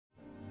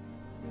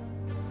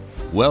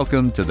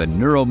Welcome to the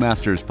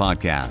Neuromasters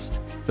Podcast,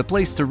 the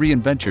place to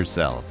reinvent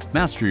yourself,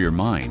 master your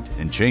mind,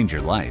 and change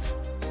your life.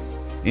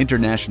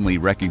 Internationally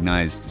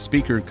recognized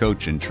speaker,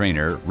 coach, and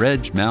trainer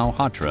Reg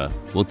Malhotra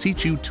will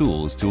teach you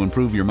tools to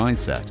improve your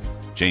mindset,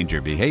 change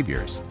your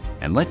behaviors,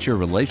 and let your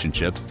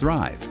relationships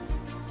thrive.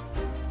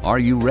 Are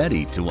you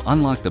ready to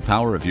unlock the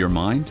power of your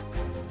mind?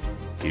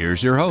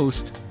 Here's your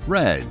host,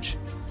 Reg.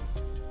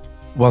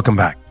 Welcome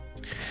back.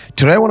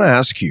 Today I want to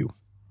ask you,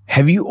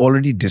 have you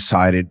already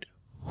decided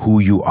who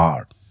you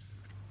are?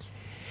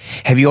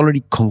 Have you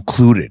already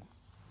concluded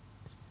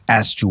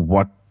as to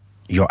what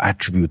your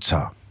attributes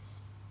are?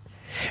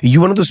 Are you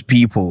one of those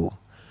people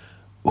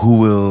who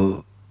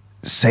will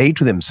say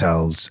to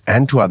themselves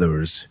and to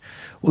others,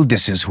 well,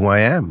 this is who I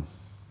am,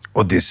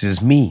 or this is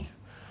me,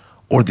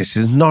 or this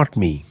is not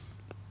me.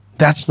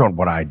 That's not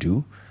what I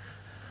do.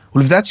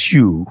 Well, if that's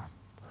you,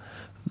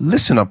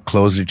 listen up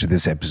closely to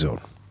this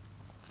episode.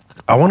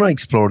 I want to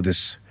explore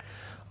this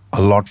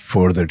a lot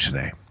further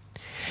today.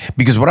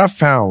 Because what I've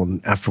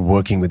found after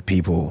working with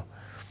people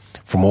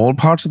from all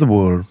parts of the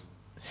world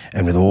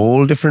and with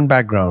all different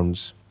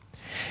backgrounds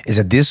is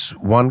that this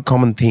one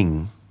common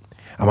thing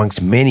amongst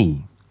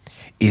many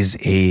is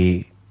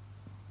a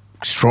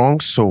strong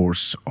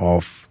source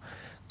of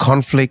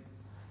conflict,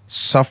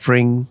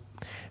 suffering,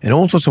 and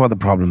all sorts of other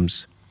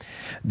problems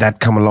that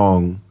come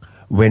along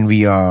when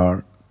we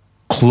are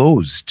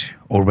closed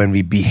or when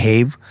we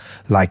behave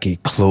like a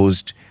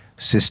closed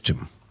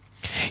system.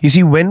 You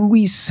see, when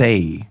we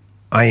say,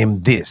 I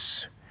am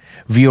this,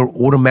 we are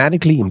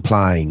automatically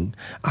implying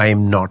I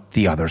am not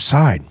the other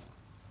side.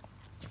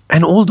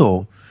 And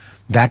although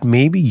that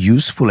may be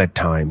useful at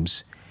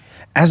times,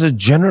 as a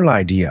general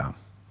idea,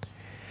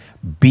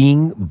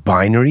 being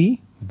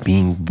binary,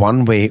 being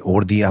one way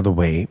or the other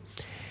way,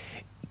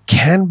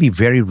 can be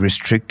very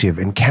restrictive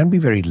and can be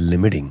very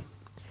limiting.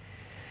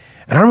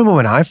 And I remember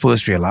when I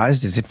first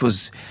realized this, it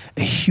was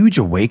a huge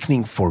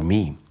awakening for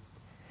me.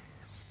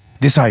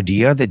 This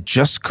idea that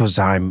just because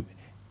I'm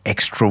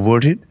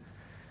extroverted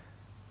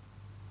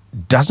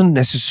doesn't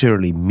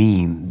necessarily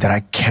mean that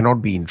I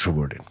cannot be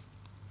introverted.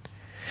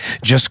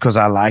 Just because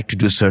I like to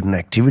do certain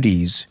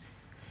activities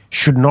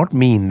should not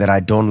mean that I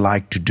don't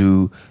like to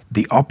do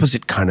the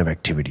opposite kind of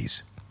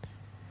activities.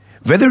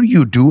 Whether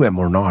you do them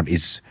or not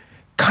is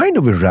kind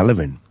of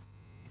irrelevant.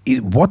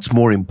 What's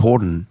more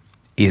important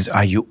is,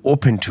 are you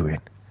open to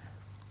it?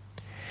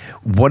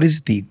 What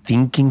is the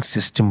thinking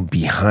system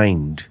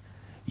behind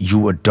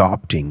you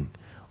adopting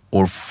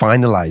or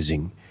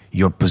finalizing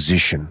your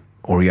position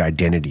or your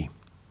identity?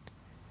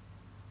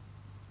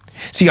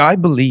 See, I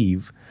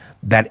believe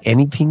that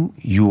anything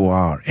you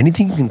are,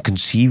 anything you can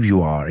conceive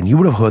you are, and you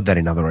would have heard that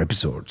in other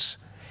episodes,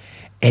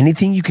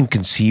 anything you can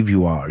conceive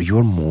you are,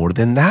 you're more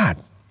than that.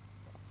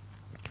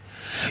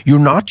 You're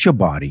not your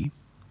body.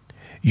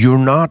 You're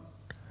not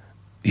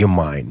your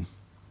mind.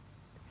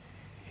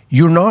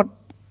 You're not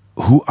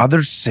who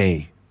others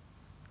say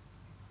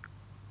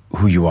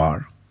who you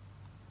are.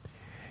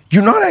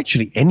 You're not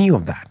actually any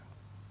of that.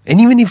 And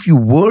even if you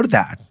were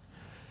that,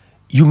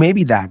 you may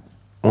be that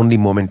only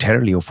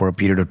momentarily or for a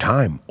period of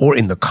time or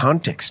in the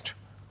context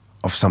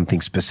of something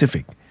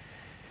specific.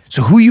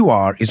 So who you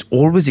are is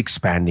always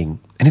expanding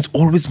and it's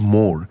always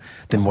more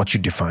than what you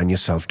define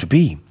yourself to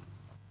be.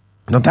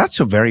 Now that's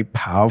a very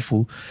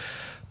powerful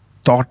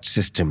thought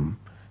system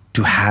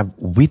to have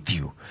with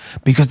you,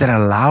 because that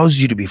allows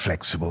you to be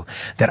flexible,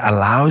 that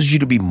allows you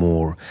to be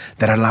more,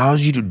 that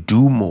allows you to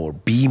do more,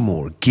 be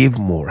more, give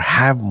more,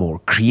 have more,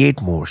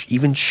 create more,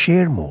 even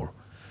share more.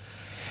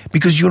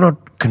 Because you're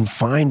not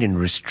confined and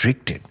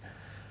restricted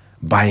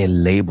by a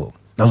label.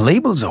 Now,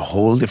 labels are a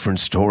whole different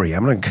story.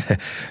 I'm going to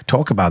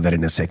talk about that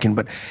in a second.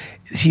 But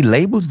see,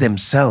 labels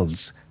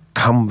themselves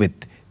come with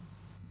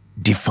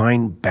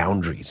defined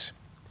boundaries.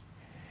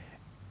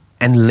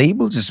 And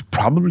labels is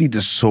probably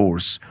the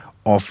source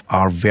of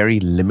our very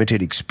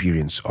limited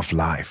experience of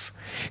life.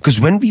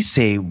 Because when we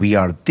say we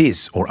are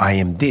this or I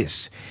am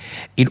this,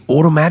 it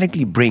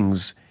automatically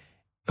brings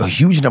a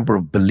huge number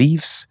of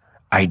beliefs,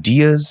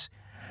 ideas,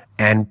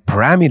 and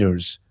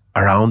parameters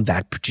around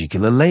that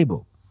particular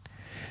label.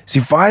 So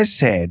if I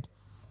said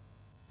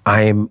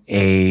I am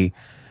a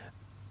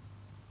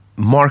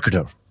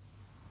marketer,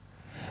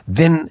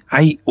 then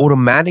I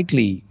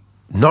automatically,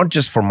 not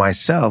just for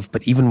myself,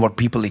 but even what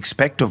people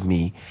expect of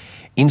me,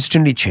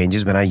 instantly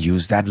changes when I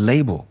use that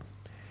label.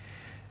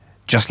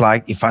 Just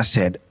like if I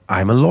said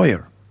I'm a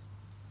lawyer,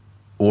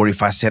 or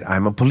if I said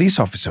I'm a police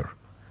officer,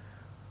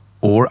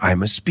 or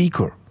I'm a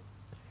speaker.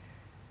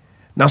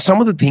 Now,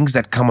 some of the things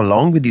that come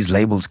along with these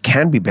labels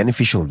can be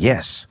beneficial,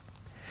 yes.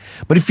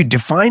 But if we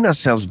define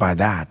ourselves by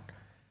that,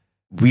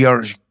 we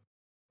are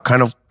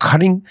kind of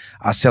cutting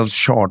ourselves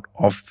short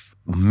of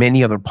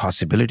many other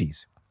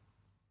possibilities.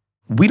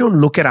 We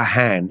don't look at a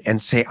hand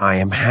and say, I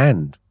am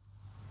hand.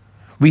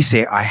 We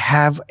say, I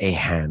have a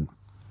hand.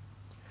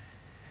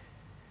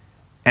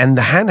 And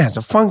the hand has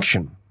a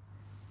function.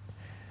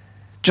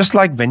 Just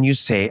like when you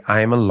say,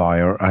 I am a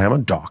lawyer, I am a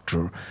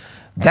doctor,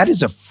 that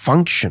is a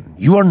function.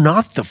 You are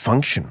not the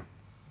function.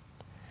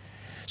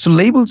 So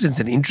labels is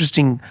an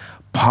interesting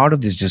part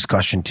of this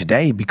discussion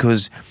today,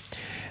 because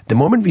the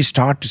moment we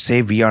start to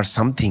say we are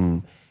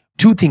something,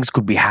 two things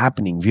could be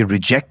happening. We are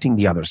rejecting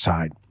the other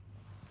side.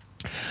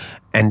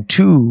 And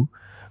two,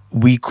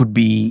 we could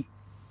be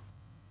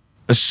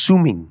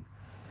assuming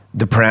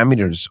the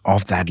parameters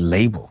of that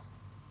label.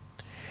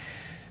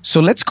 So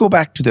let's go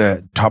back to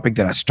the topic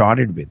that I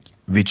started with,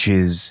 which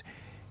is,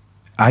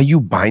 are you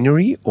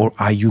binary or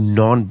are you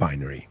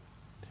non-binary?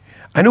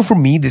 I know for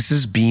me, this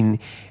has been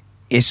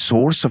a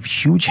source of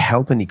huge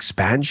help and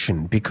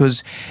expansion,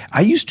 because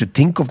I used to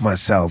think of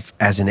myself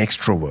as an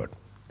extrovert.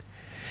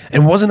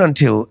 And it wasn't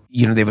until,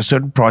 there were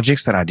certain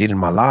projects that I did in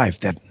my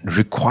life that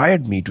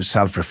required me to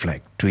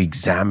self-reflect, to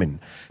examine,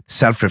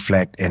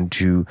 self-reflect, and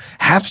to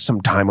have some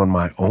time on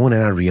my own.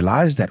 And I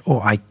realized that,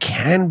 I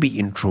can be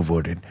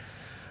introverted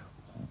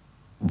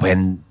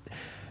when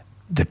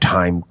the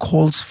time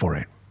calls for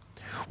it.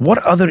 What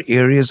other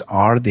areas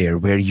are there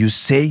where you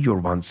say you're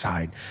one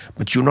side,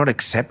 but you're not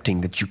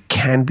accepting that you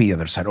can be the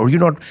other side, or you're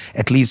not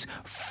at least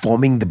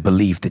forming the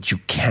belief that you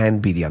can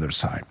be the other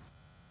side?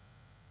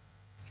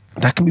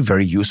 That can be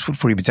very useful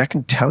for you, because I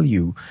can tell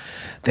you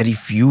that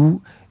if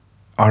you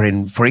are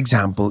in, for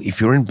example,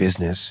 if you're in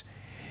business,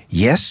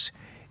 yes,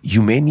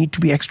 you may need to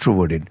be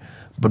extroverted,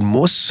 but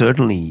most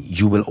certainly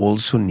you will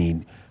also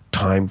need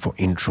time for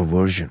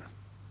introversion.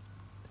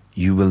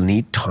 You will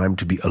need time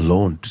to be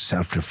alone, to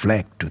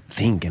self-reflect, to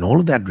think, and all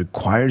of that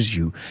requires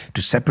you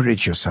to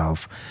separate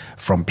yourself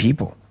from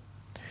people.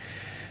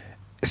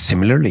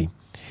 Similarly,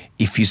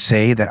 if you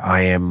say that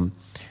I am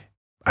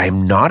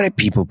not a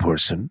people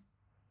person,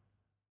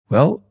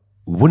 well,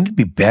 wouldn't it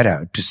be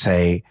better to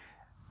say,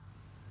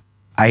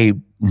 I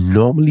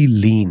normally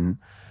lean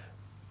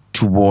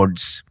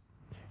towards,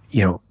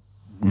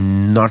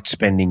 not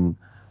spending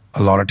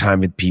a lot of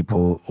time with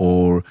people,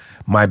 or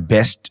my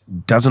best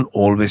doesn't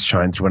always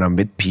shine through when I'm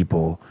with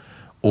people,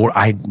 or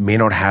I may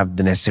not have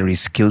the necessary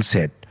skill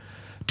set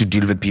to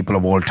deal with people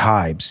of all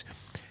types.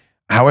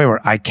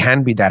 However, I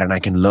can be that, and I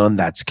can learn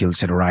that skill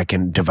set, or I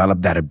can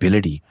develop that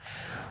ability.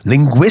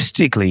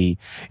 Linguistically,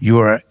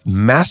 you're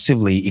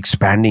massively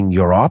expanding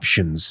your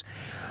options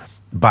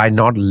by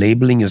not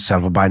labeling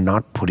yourself, or by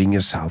not putting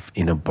yourself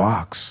in a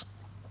box.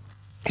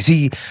 You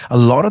see, a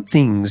lot of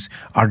things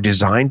are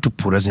designed to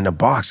put us in a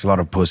box. A lot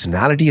of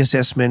personality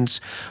assessments,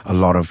 a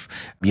lot of,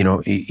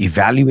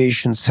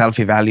 evaluation,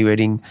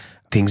 self-evaluating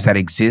things that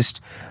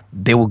exist.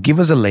 They will give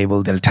us a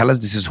label. They'll tell us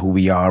this is who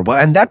we are. Well,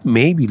 and that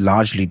may be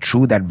largely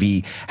true, that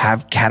we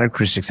have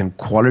characteristics and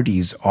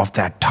qualities of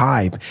that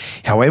type.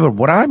 However,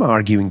 what I'm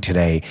arguing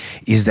today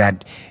is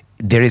that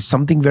there is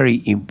something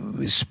very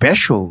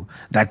special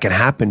that can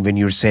happen when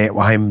you say,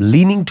 well, I'm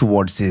leaning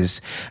towards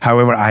this.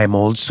 However, I am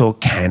also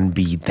can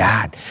be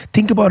that.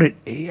 Think about it.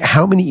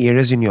 How many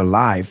areas in your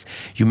life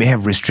you may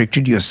have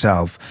restricted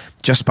yourself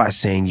just by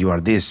saying you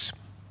are this,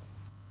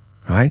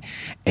 right?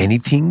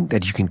 Anything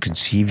that you can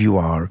conceive you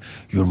are,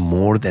 you're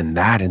more than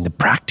that. And the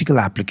practical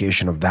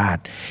application of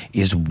that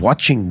is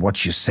watching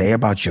what you say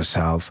about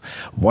yourself,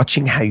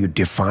 watching how you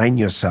define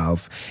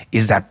yourself.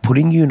 Is that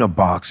putting you in a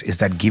box? Is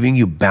that giving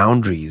you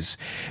boundaries?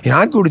 And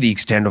I'd go to the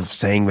extent of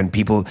saying when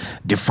people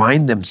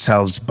define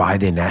themselves by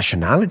their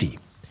nationality.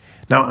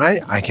 Now,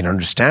 I can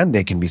understand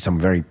there can be some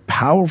very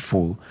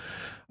powerful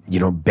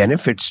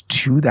benefits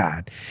to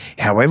that.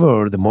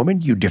 However, the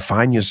moment you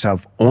define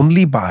yourself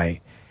only by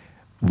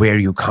where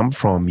you come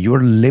from, you're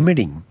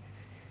limiting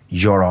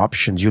your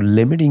options, you're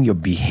limiting your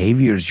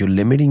behaviors, you're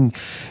limiting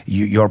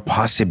your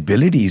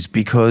possibilities,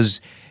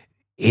 because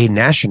a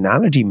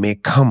nationality may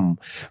come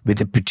with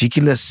a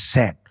particular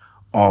set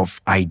of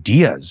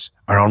ideas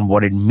around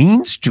what it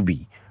means to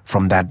be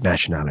from that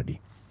nationality.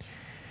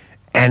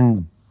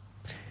 And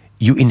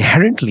you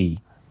inherently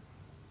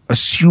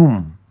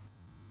assume,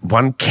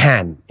 one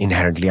can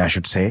inherently, I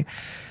should say,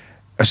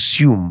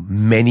 assume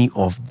many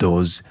of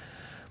those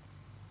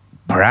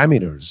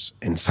parameters,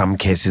 in some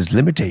cases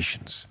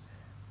limitations.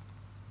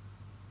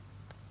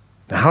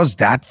 Now, how's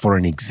that for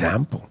an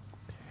example?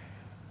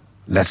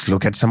 Let's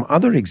look at some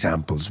other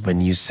examples.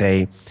 When you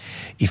say,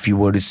 if you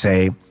were to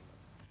say,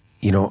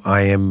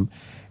 I am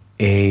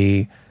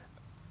a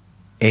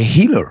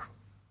healer,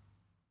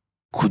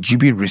 could you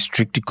be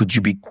restricted? Could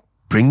you be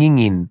bringing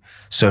in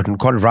certain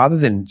qualities rather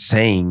than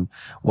saying,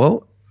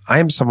 well, I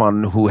am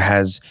someone who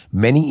has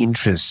many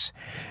interests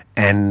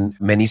and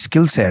many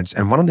skill sets,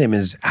 and one of them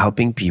is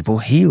helping people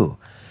heal.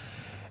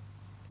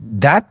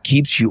 That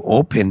keeps you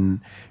open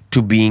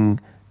to being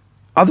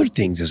other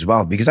things as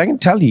well. Because I can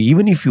tell you,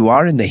 even if you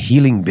are in the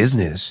healing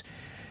business,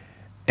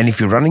 and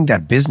if you're running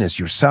that business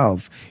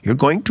yourself, you're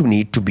going to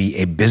need to be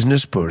a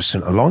business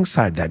person.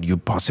 Alongside that, you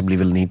possibly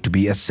will need to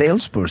be a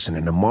salesperson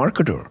and a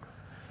marketer.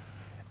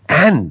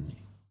 And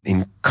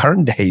in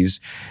current days,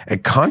 a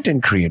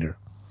content creator.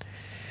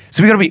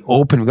 So we got to be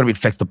open. We got to be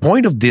flexible. The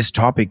point of this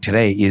topic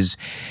today is,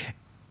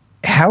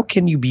 how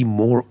can you be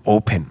more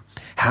open?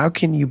 How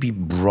can you be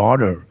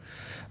broader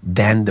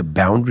than the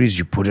boundaries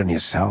you put on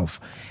yourself?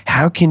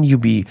 How can you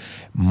be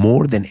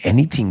more than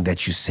anything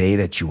that you say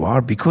that you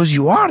are? Because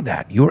you are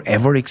that. You're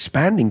ever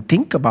expanding.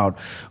 Think about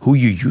who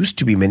you used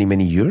to be many,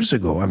 many years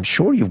ago. I'm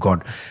sure you've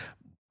got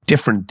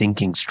different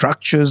thinking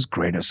structures,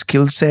 greater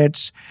skill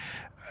sets.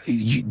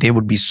 There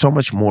would be so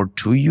much more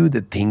to you.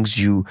 The things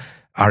you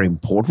are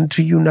important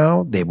to you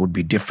now, they would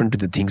be different to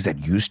the things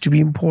that used to be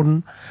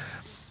important.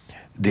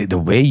 The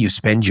way you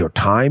spend your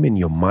time and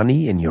your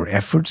money and your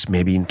efforts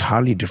may be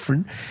entirely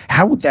different.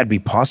 How would that be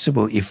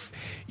possible if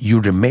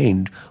you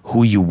remained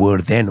who you were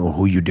then or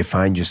who you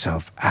defined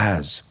yourself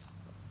as?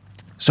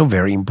 So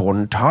very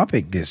important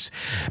topic, this,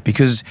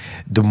 because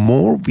the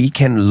more we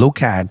can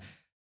look at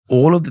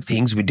all of the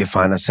things we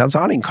define ourselves,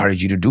 I'll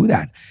encourage you to do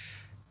that.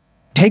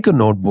 Take a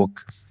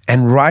notebook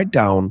and write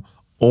down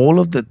all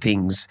of the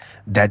things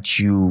that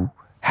you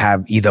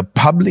have either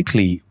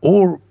publicly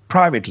or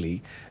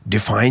privately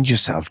defined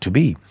yourself to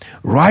be.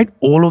 Write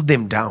all of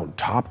them down,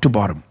 top to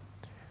bottom.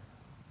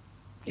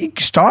 You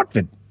start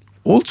with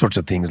all sorts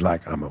of things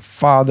like I'm a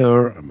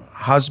father, I'm a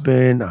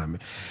husband, I'm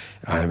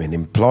an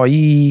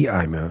employee,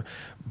 I'm a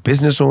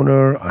business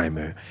owner, I'm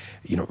a,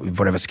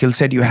 whatever skill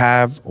set you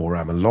have, or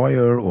I'm a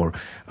lawyer, or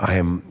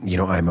I'm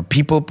a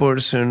people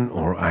person,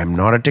 or I'm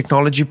not a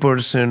technology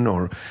person,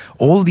 or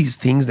all these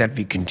things that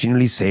we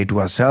continually say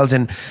to ourselves.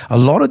 And a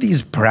lot of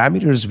these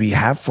parameters we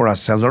have for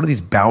ourselves, a lot of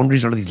these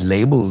boundaries, a lot of these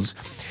labels,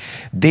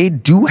 they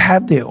do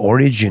have their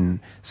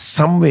origin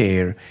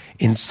somewhere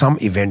in some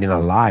event in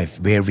our life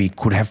where we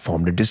could have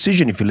formed a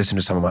decision. If you listen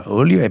to some of my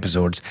earlier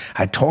episodes,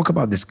 I talk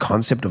about this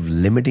concept of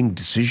limiting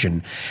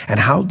decision and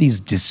how these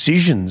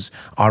decisions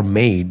are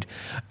made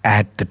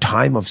at the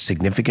time of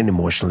significant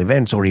emotional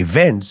events or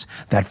events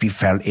that we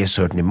felt a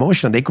certain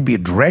emotion. And they could be a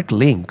direct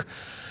link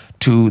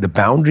to the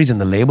boundaries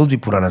and the labels we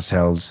put on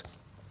ourselves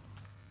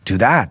to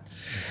that.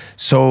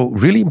 So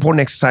really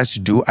important exercise to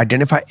do.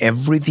 Identify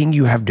everything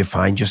you have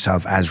defined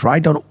yourself as.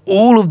 Write down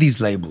all of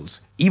these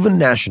labels, even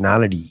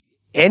nationality,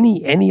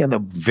 any other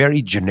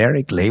very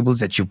generic labels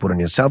that you put on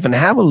yourself, and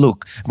have a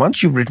look.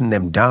 Once you've written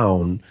them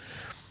down,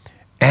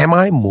 am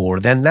I more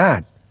than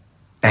that?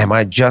 Am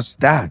I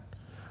just that?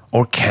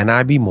 Or can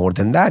I be more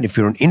than that? If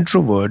you're an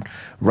introvert,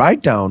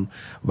 write down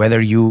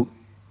whether you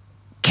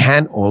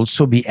can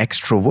also be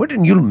extrovert,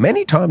 and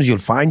many times you'll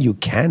find you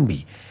can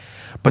be.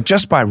 But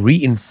just by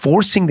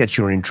reinforcing that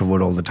you're an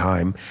introvert all the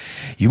time,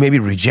 you may be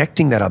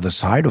rejecting that other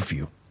side of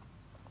you.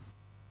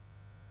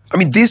 I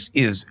mean, this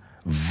is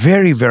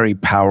very, very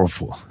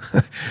powerful,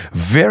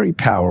 very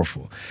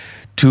powerful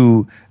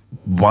to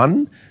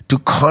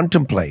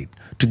contemplate,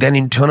 to then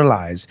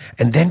internalize,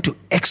 and then to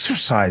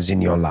exercise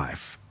in your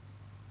life.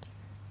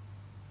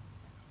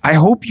 I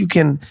hope you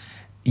can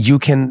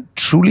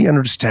truly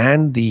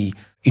understand the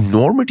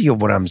enormity of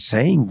what I'm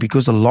saying,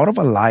 because a lot of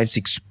our life's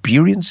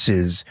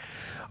experiences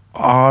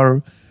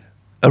are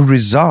a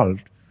result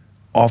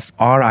of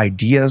our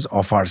ideas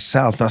of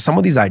ourselves. Now, some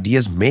of these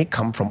ideas may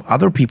come from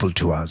other people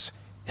to us.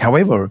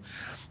 However,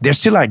 they're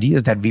still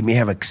ideas that we may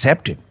have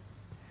accepted.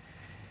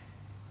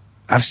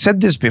 I've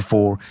said this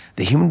before,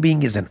 the human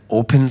being is an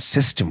open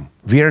system.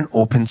 We're an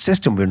open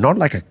system. We're not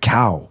like a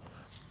cow.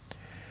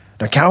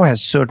 Now, a cow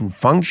has certain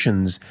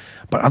functions,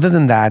 but other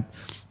than that,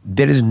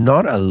 there is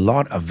not a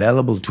lot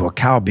available to a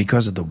cow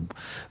because of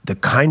the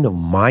kind of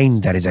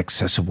mind that is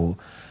accessible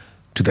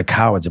to the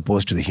cow as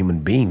opposed to the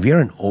human being. We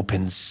are an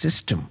open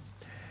system.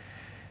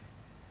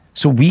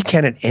 So we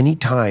can at any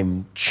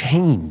time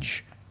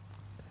change.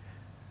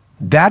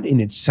 That in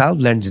itself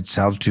lends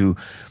itself to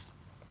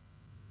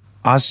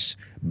us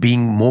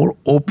being more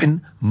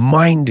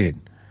open-minded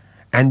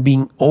and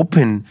being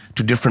open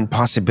to different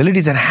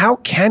possibilities. And how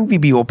can we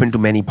be open to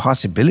many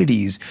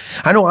possibilities?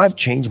 I know I've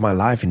changed my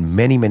life in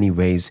many, many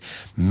ways,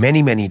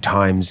 many, many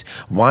times.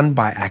 One,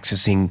 by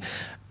accessing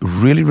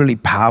really, really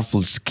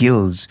powerful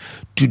skills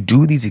to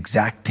do these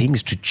exact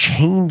things, to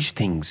change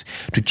things,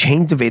 to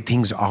change the way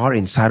things are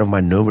inside of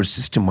my nervous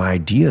system, my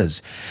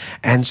ideas.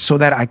 And so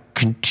that I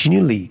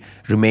continually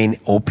remain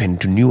open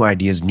to new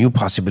ideas, new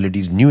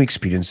possibilities, new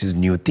experiences,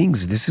 new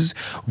things. This is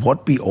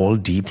what we all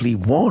deeply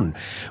want.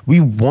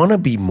 We want to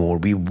be more.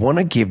 We want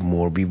to give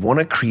more. We want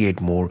to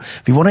create more.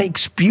 We want to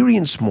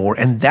experience more.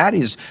 And that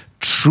is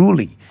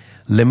truly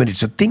limited.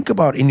 So think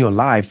about in your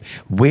life,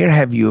 where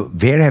have you,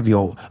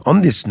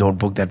 on this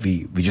notebook that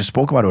we just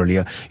spoke about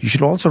earlier, you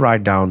should also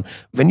write down,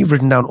 when you've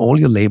written down all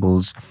your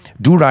labels,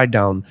 do write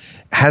down,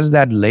 has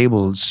that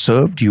label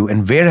served you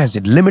and where has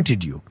it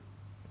limited you?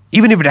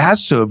 Even if it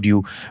has served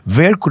you,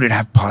 where could it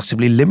have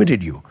possibly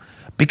limited you?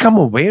 Become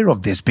aware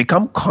of this.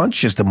 Become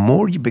conscious. The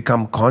more you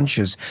become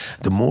conscious,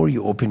 the more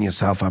you open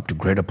yourself up to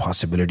greater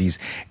possibilities,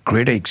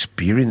 greater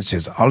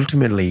experiences.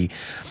 Ultimately,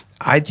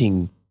 I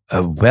think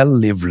a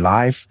well-lived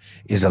life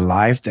is a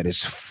life that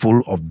is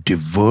full of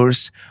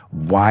diverse,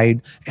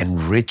 wide,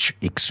 and rich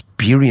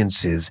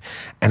experiences.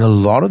 And a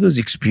lot of those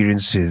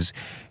experiences,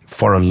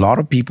 for a lot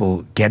of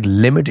people, get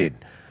limited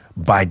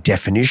by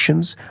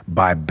definitions,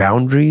 by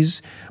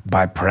boundaries,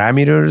 by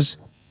parameters,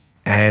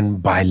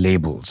 and by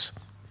labels.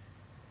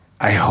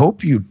 I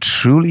hope you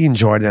truly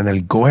enjoyed it, and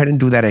I'll go ahead and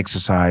do that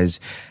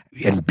exercise.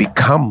 and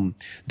become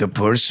the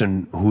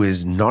person who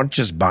is not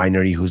just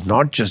binary, who's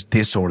not just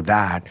this or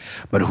that,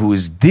 but who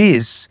is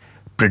this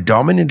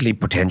predominantly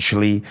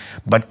potentially,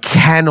 but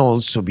can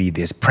also be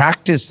this.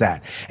 Practice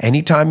that.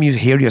 Anytime you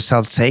hear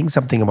yourself saying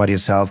something about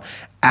yourself,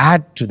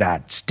 add to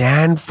that.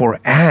 Stand for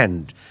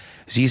and.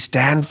 See,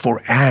 stand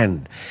for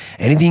and.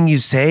 Anything you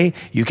say,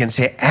 you can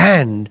say,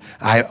 and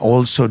I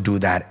also do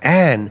that,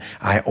 and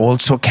I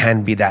also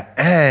can be that,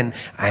 and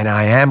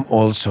I am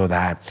also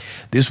that.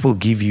 This will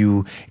give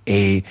you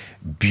a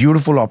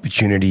beautiful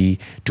opportunity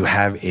to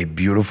have a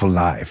beautiful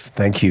life.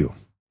 Thank you.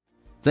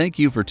 Thank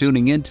you for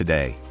tuning in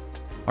today.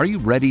 Are you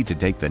ready to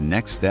take the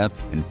next step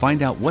and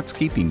find out what's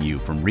keeping you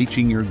from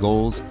reaching your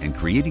goals and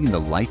creating the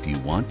life you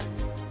want?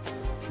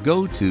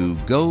 Go to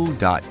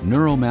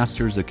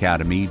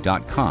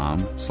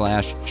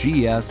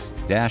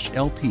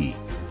go.neuromastersacademy.com/GS-LP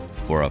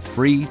for a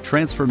free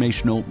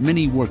transformational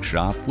mini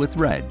workshop with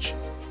Reg.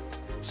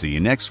 See you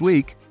next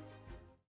week.